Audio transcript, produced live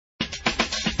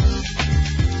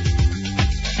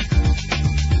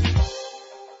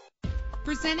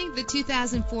Presenting the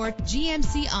 2004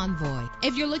 GMC Envoy.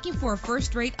 If you're looking for a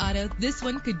first-rate auto, this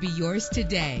one could be yours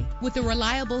today. With a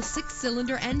reliable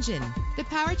 6-cylinder engine, the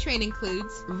powertrain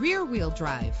includes rear-wheel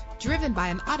drive, driven by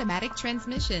an automatic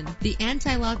transmission. The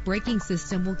anti-lock braking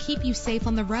system will keep you safe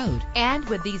on the road. And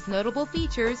with these notable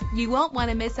features, you won't want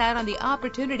to miss out on the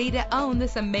opportunity to own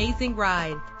this amazing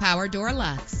ride. Power door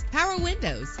locks, power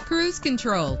windows, cruise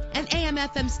control, an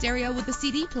AM/FM stereo with a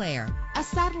CD player, a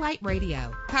satellite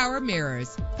radio, power mirrors,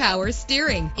 power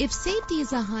steering. If safety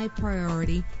is a high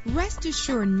priority, rest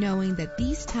assured knowing that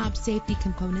these top safety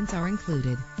components are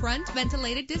included: front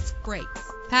ventilated disc brakes,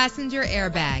 passenger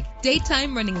airbag,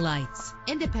 daytime running lights,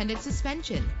 independent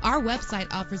suspension. Our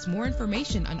website offers more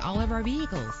information on all of our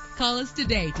vehicles. Call us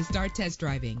today to start test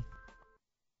driving.